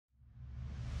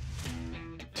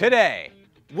Today,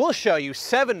 we'll show you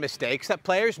 7 mistakes that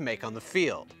players make on the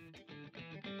field.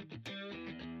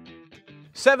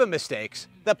 7 mistakes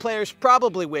that players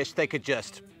probably wish they could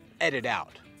just edit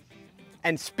out.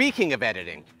 And speaking of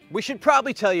editing, we should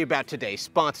probably tell you about today's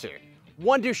sponsor,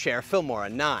 Wondershare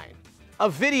Filmora 9, a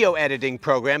video editing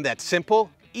program that's simple,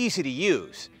 easy to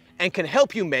use, and can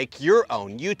help you make your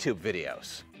own YouTube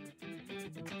videos.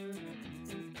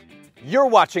 You're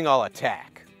watching All Attack,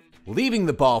 leaving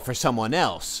the ball for someone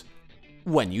else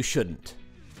when you shouldn't.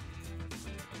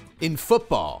 In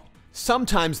football,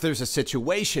 sometimes there's a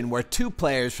situation where 2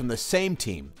 players from the same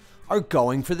team are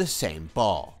going for the same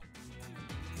ball.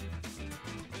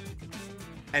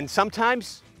 And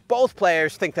sometimes both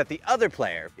players think that the other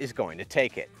player is going to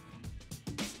take it.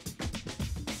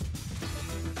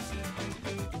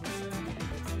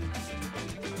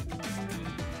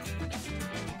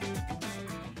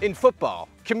 In football,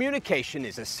 communication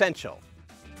is essential.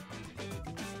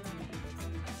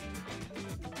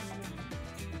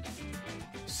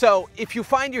 So, if you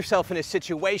find yourself in a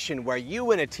situation where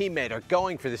you and a teammate are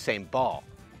going for the same ball,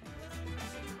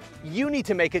 you need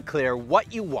to make it clear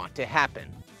what you want to happen.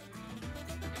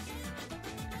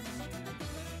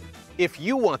 If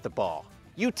you want the ball,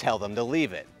 you tell them to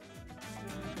leave it.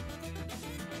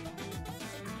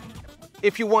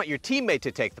 If you want your teammate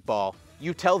to take the ball,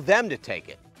 you tell them to take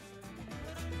it.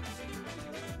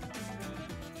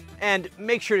 And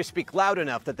make sure to speak loud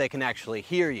enough that they can actually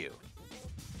hear you.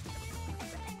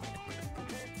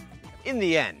 In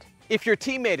the end, if your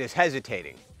teammate is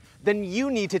hesitating, then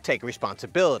you need to take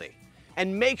responsibility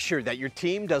and make sure that your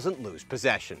team doesn't lose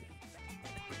possession.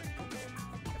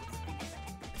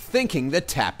 Thinking the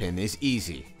tap-in is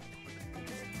easy.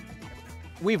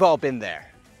 We've all been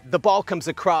there. The ball comes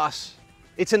across,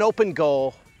 it's an open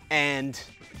goal, and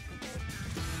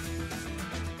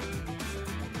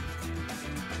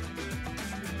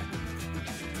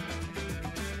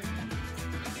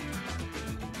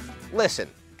listen,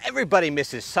 everybody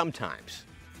misses sometimes.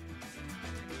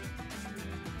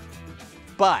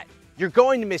 But you're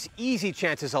going to miss easy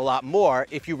chances a lot more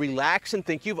if you relax and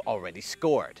think you've already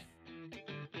scored.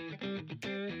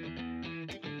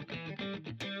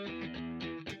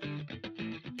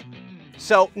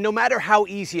 So, no matter how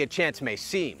easy a chance may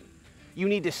seem, you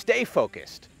need to stay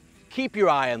focused, keep your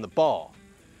eye on the ball,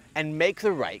 and make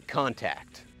the right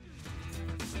contact.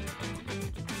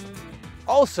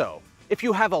 Also, if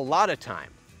you have a lot of time,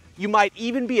 you might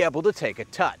even be able to take a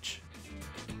touch.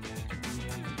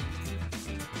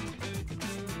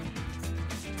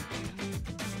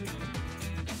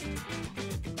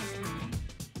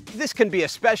 This can be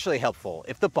especially helpful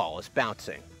if the ball is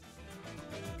bouncing.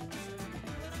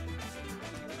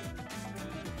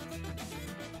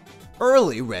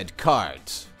 Early red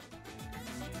cards.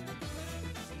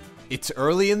 It's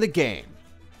early in the game,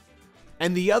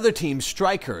 and the other team's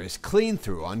striker is clean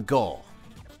through on goal.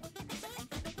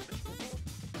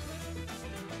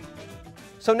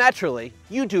 So naturally,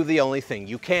 you do the only thing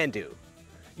you can do.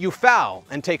 You foul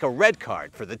and take a red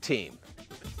card for the team.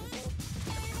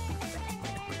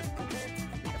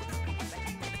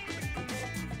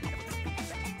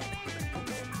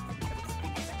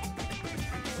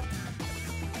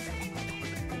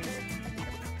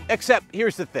 Except,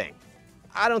 here's the thing.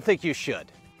 I don't think you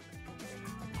should.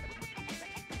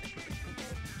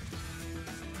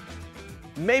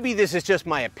 Maybe this is just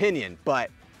my opinion,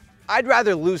 but I'd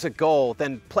rather lose a goal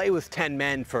than play with 10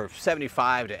 men for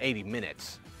 75 to 80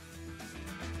 minutes.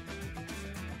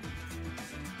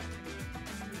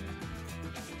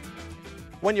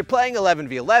 When you're playing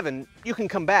 11v11, you can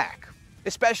come back,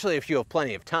 especially if you have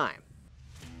plenty of time.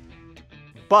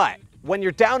 But when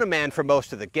you're down a man for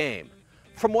most of the game,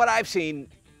 from what I've seen,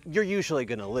 you're usually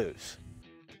going to lose.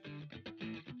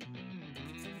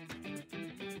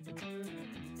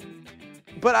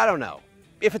 But I don't know.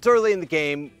 If it's early in the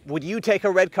game, would you take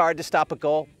a red card to stop a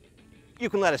goal? You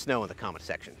can let us know in the comment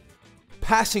section.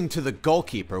 Passing to the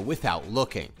goalkeeper without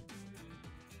looking.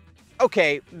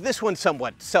 Okay, this one's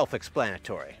somewhat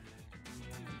self-explanatory.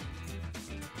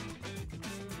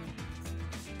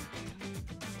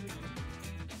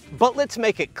 But let's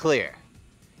make it clear.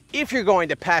 If you're going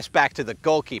to pass back to the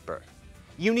goalkeeper,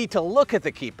 you need to look at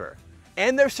the keeper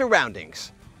and their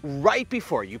surroundings right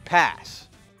before you pass.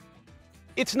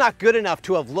 It's not good enough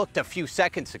to have looked a few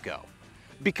seconds ago,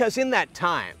 because in that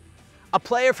time, a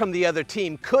player from the other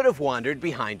team could have wandered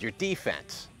behind your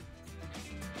defense.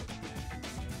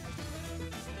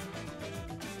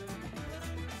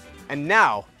 And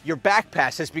now, your back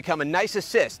pass has become a nice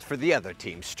assist for the other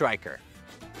team's striker.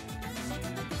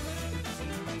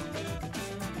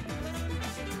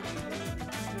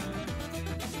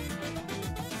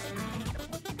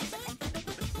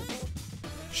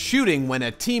 shooting when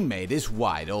a teammate is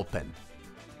wide open.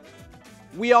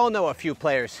 We all know a few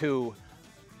players who,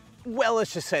 well,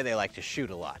 let's just say they like to shoot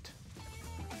a lot.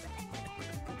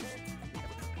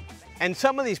 And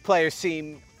some of these players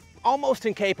seem almost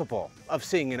incapable of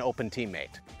seeing an open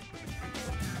teammate.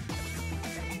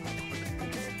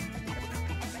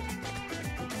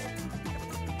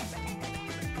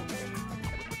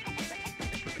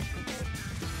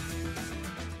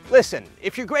 Listen,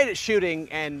 if you're great at shooting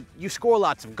and you score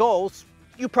lots of goals,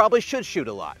 you probably should shoot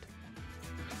a lot.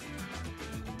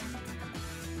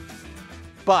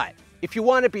 But if you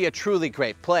want to be a truly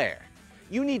great player,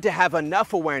 you need to have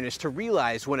enough awareness to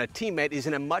realize when a teammate is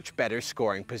in a much better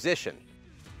scoring position.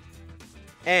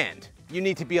 And you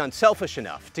need to be unselfish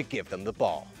enough to give them the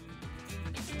ball.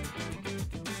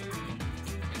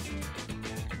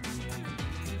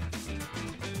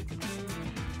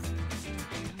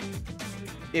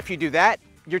 If you do that,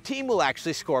 your team will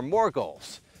actually score more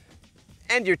goals,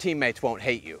 and your teammates won't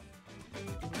hate you.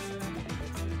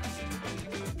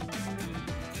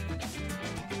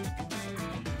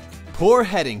 Poor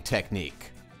heading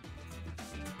technique.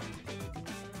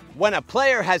 When a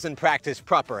player hasn't practiced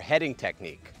proper heading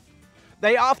technique,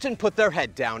 they often put their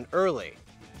head down early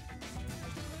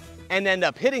and end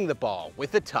up hitting the ball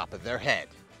with the top of their head.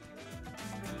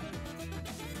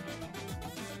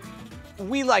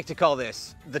 We like to call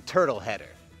this the turtle header.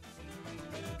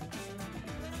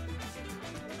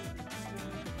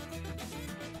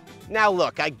 Now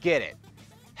look, I get it.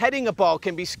 Heading a ball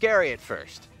can be scary at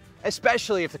first,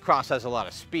 especially if the cross has a lot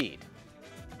of speed.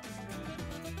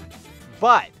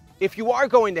 But if you are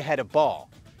going to head a ball,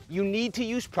 you need to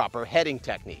use proper heading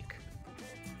technique.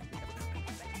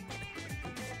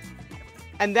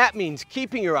 And that means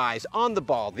keeping your eyes on the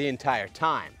ball the entire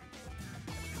time.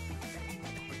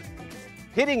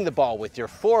 Hitting the ball with your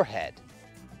forehead.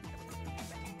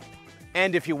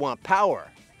 And if you want power,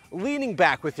 leaning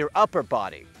back with your upper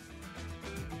body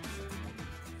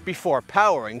before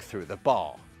powering through the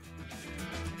ball.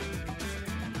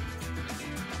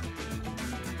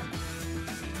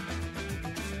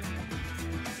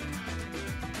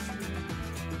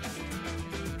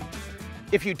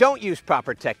 If you don't use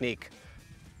proper technique,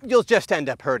 you'll just end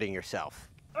up hurting yourself.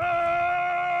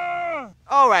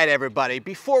 All right, everybody,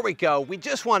 before we go, we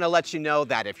just want to let you know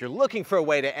that if you're looking for a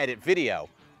way to edit video,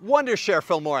 Wondershare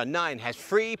Filmora 9 has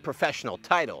free professional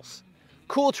titles,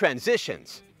 cool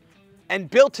transitions, and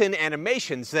built-in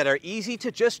animations that are easy to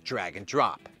just drag and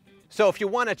drop. So if you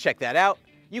want to check that out,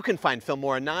 you can find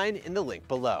Filmora 9 in the link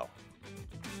below.